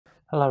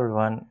Hello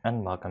everyone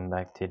and welcome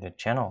back to the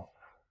channel.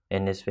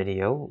 In this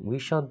video, we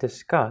shall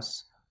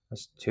discuss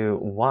as to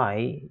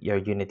why your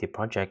Unity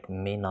project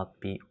may not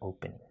be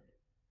open.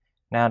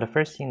 Now, the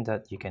first thing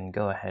that you can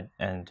go ahead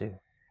and do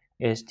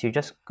is to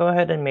just go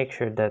ahead and make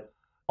sure that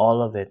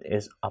all of it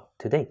is up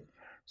to date.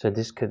 So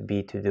this could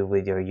be to do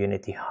with your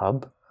Unity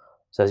Hub.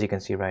 So as you can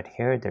see right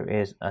here, there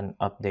is an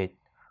update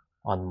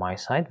on my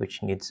side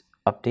which needs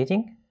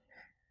updating,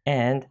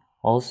 and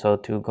also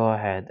to go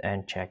ahead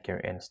and check your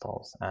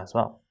installs as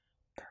well.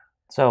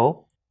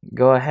 So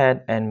go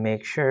ahead and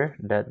make sure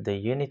that the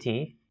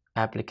Unity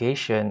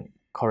application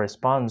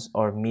corresponds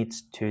or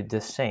meets to the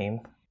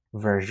same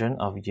version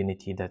of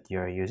Unity that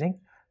you're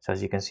using. So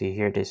as you can see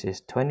here, this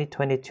is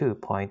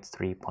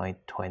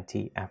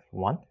 2022.3.20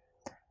 F1.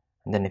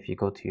 And then if you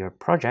go to your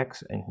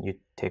projects and you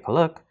take a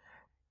look,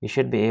 you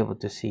should be able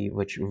to see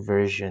which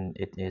version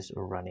it is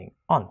running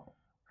on.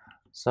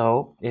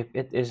 So if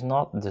it is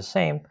not the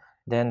same,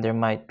 then there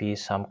might be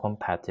some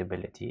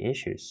compatibility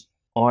issues,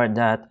 or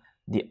that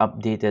the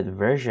updated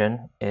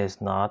version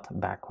is not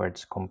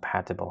backwards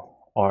compatible,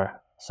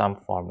 or some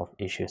form of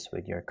issues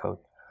with your code.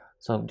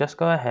 So just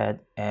go ahead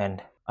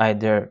and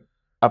either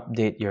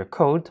update your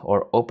code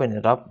or open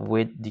it up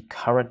with the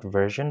current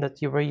version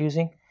that you were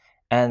using,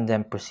 and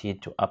then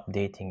proceed to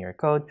updating your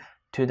code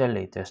to the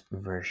latest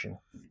version.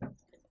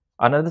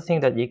 Another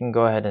thing that you can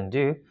go ahead and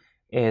do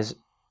is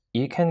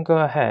you can go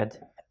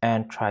ahead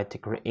and try to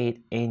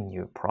create a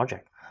new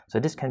project. So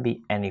this can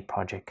be any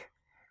project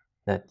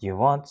that you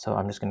want. So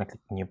I'm just going to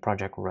click new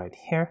project right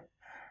here,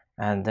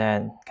 and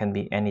then can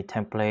be any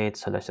template.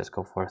 So let's just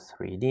go for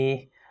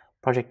 3D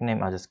project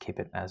name. I'll just keep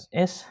it as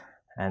is,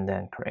 and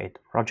then create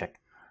project.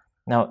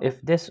 Now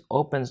if this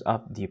opens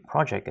up the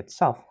project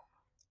itself,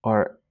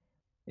 or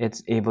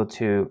it's able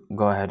to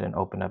go ahead and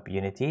open up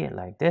Unity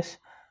like this,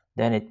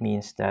 then it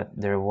means that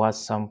there was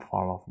some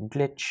form of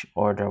glitch,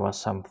 or there was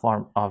some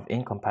form of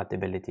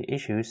incompatibility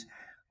issues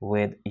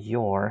with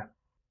your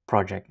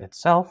project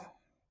itself.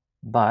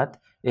 But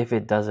if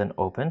it doesn't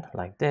open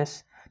like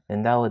this,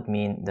 then that would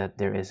mean that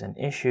there is an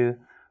issue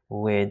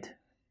with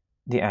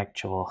the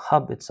actual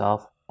hub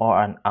itself,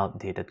 or an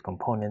outdated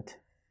component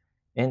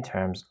in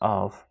terms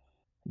of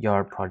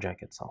your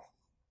project itself.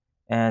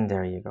 And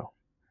there you go.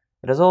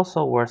 It is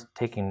also worth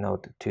taking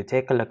note to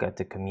take a look at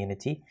the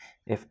community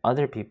if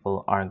other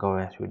people are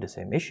going through the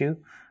same issue,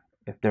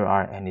 if there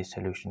are any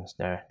solutions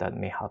there that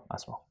may help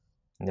as well.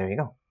 And there you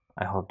go.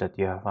 I hope that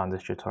you have found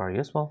this tutorial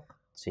useful.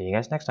 See you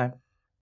guys next time.